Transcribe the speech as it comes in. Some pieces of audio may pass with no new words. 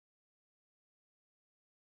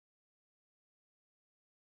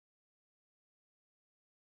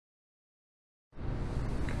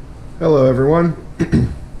Hello everyone,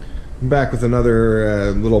 I'm back with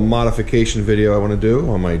another little modification video I want to do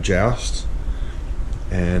on my Joust.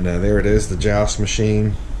 And there it is, the Joust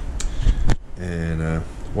machine. And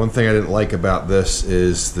one thing I didn't like about this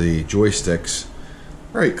is the joysticks,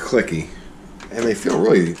 very clicky, and they feel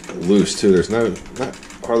really loose too. There's not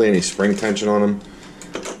hardly any spring tension on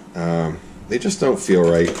them. They just don't feel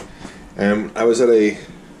right. And I was at a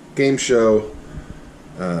game show,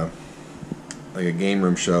 like a game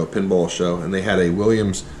room show, pinball show, and they had a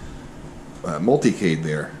Williams multicade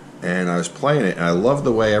there, and I was playing it and I loved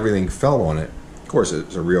the way everything felt on it. Of course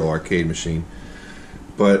it's a real arcade machine,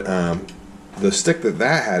 but the stick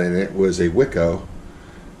that had in it was a WICO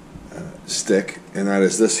stick, and that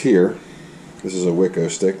is this here. This is a WICO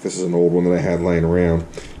stick. This is an old one that I had laying around.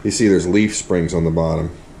 You see there's leaf springs on the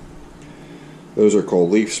bottom. Those are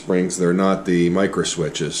called leaf springs. They're not the micro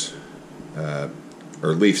switches.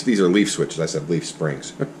 Or leaves. These are leaf switches. I said leaf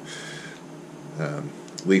springs.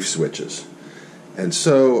 Leaf switches. And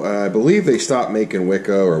so I believe they stopped making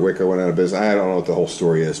WICO, or WICO went out of business. I don't know what the whole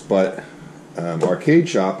story is, but Arcade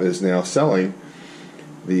Shop is now selling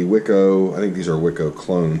the WICO. I think these are WICO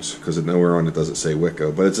clones, because nowhere on it does it say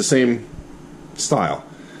WICO, but it's the same style.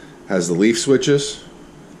 Has the leaf switches,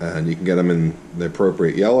 and you can get them in the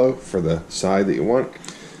appropriate yellow for the side that you want.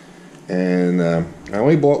 And I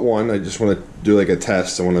only bought one. I just want to do like a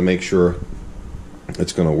test. I want to make sure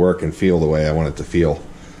it's going to work and feel the way I want it to feel.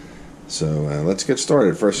 So let's get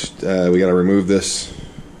started. First, we got to remove this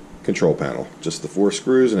control panel. Just the 4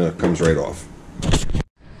 screws, and it comes right off.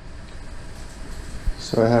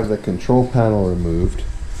 So I have the control panel removed,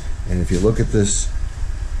 and if you look at this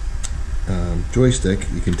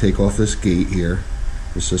joystick, you can take off this gate here.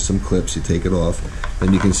 There's just some clips, you take it off,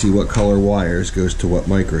 then you can see what color wires goes to what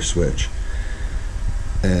micro switch.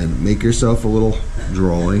 And make yourself a little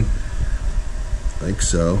drawing, like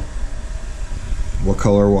so. What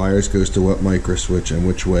color wires goes to what micro switch, and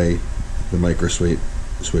which way the micro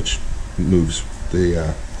switch moves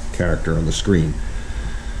the character on the screen.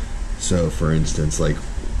 So for instance, like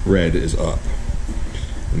red is up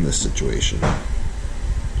in this situation.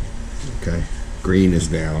 Okay, green is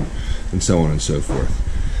down, and so on and so forth.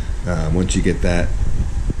 Once you get that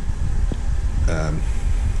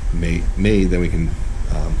made, then we can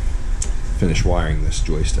finish wiring this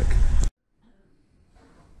joystick.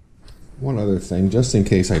 One other thing, just in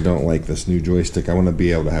case I don't like this new joystick, I want to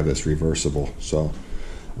be able to have this reversible. So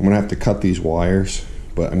I'm going to have to cut these wires,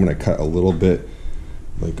 but I'm going to cut a little bit,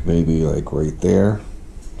 like maybe like right there,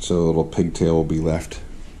 so a little pigtail will be left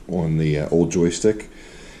on the old joystick.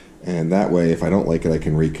 And that way, if I don't like it, I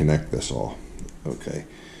can reconnect this all. Okay,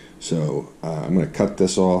 so I'm going to cut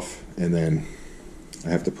this off, and then I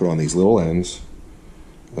have to put on these little ends,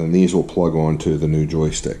 and these will plug onto the new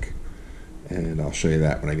joystick. And I'll show you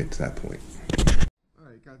that when I get to that point.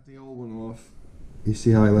 Alright, got the old one off. You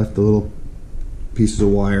see how I left the little pieces of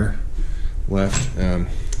wire left?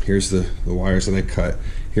 Here's the wires that I cut.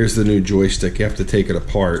 Here's the new joystick. You have to take it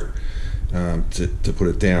apart to put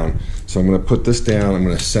it down. So I'm going to put this down. I'm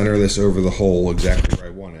going to center this over the hole exactly where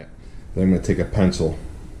I want it. Then I'm going to take a pencil,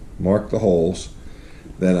 mark the holes.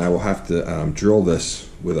 Then I will have to drill this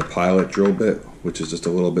with a pilot drill bit, which is just a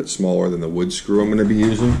little bit smaller than the wood screw I'm going to be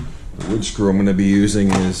using. The wood screw I'm going to be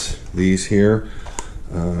using is these here.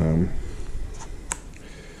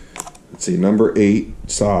 Let's see, number 8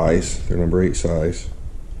 size. They're number 8 size,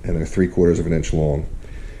 and they're 3/4 of an inch long.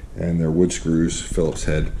 And they're wood screws, Phillips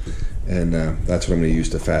head. And that's what I'm going to use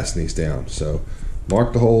to fasten these down. So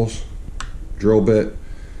mark the holes, drill bit,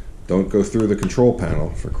 don't go through the control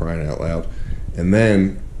panel, for crying out loud, and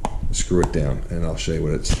then screw it down, and I'll show you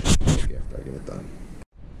what it's like after I get it done.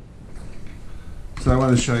 So I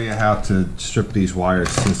want to show you how to strip these wires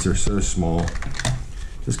since they're so small.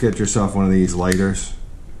 Just get yourself one of these lighters,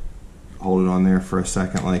 hold it on there for a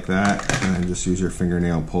second like that, and then just use your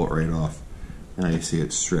fingernail and pull it right off. Now you see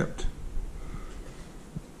it's stripped.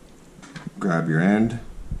 Grab your end,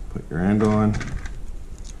 put your end on,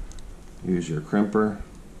 use your crimper,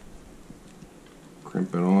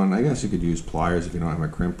 crimp it on. I guess you could use pliers if you don't have a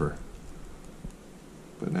crimper,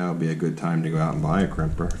 but now would be a good time to go out and buy a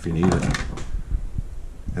crimper if you need it.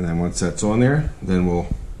 And then once that's on there, then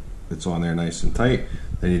it's on there nice and tight,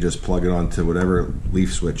 then you just plug it onto whatever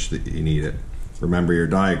leaf switch that you need it. Remember your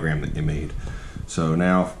diagram that you made. So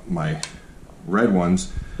now my red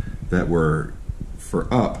ones that were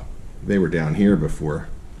for up, they were down here before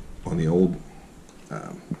on the old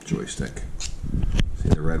joystick. See,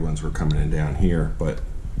 the red ones were coming in down here, but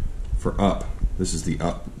for up, this is the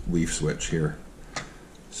up leaf switch here.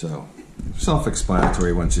 So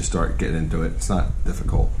self-explanatory once you start getting into it. It's not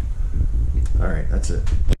difficult. Alright, that's it.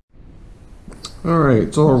 Alright,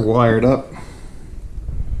 it's all wired up.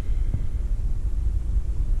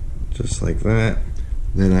 Just like that.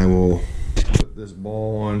 Then I will put this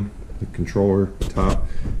ball on the controller top,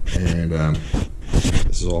 and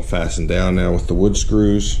this is all fastened down now with the wood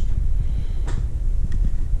screws.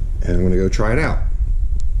 And I'm going to go try it out.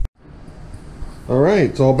 Alright,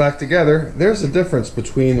 it's all back together. There's a difference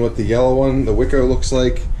between what the yellow one, the WICO, looks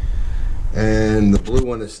like, and the blue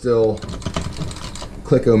one is still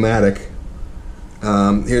click-o-matic.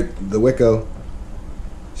 Here, the WICO,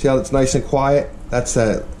 see how it's nice and quiet? That's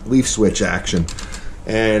that leaf switch action.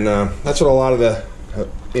 And that's what a lot of the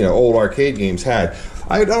old arcade games had.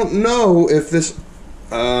 I don't know if this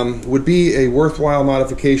would be a worthwhile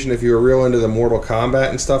modification if you were real into the Mortal Kombat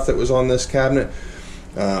and stuff that was on this cabinet.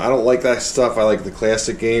 I don't like that stuff. I like the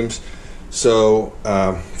classic games. So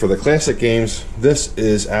for the classic games, this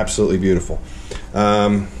is absolutely beautiful.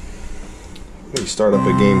 Let me start up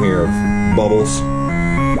a game here of Bubbles.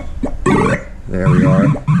 There we are.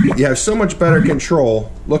 You have so much better control.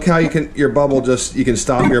 Look how you can you can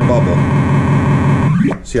stop your bubble.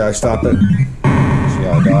 See how I stop it? See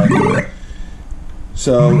how I die?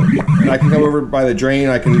 So I can go over by the drain.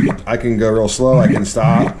 I can go real slow. I can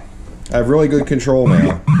stop. I have really good control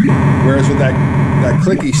now. Whereas with that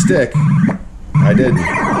clicky stick, I didn't.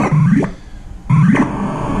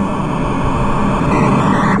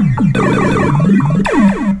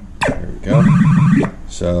 There we go.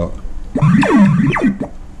 So, but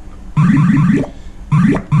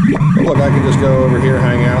look, I can just go over here,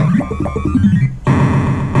 hang out.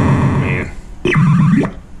 Man,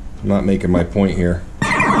 I'm not making my point here.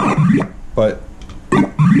 But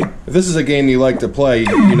if this is a game you like to play,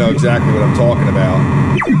 you know exactly what I'm talking about.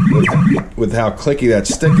 With how clicky that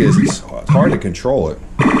stick is, it's hard to control it.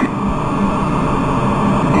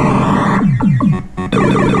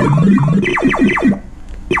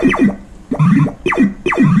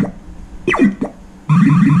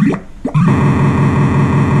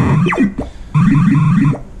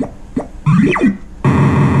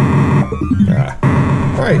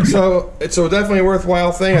 Alright, so it's a definitely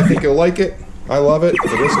worthwhile thing. I think you'll like it. I love it.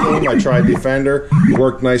 For this game, I tried Defender. It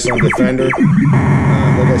worked nice on Defender.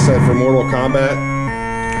 Like I said, for Mortal Kombat,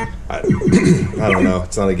 I don't know.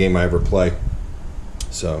 It's not a game I ever play.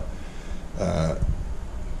 So,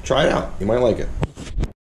 try it out. You might like it.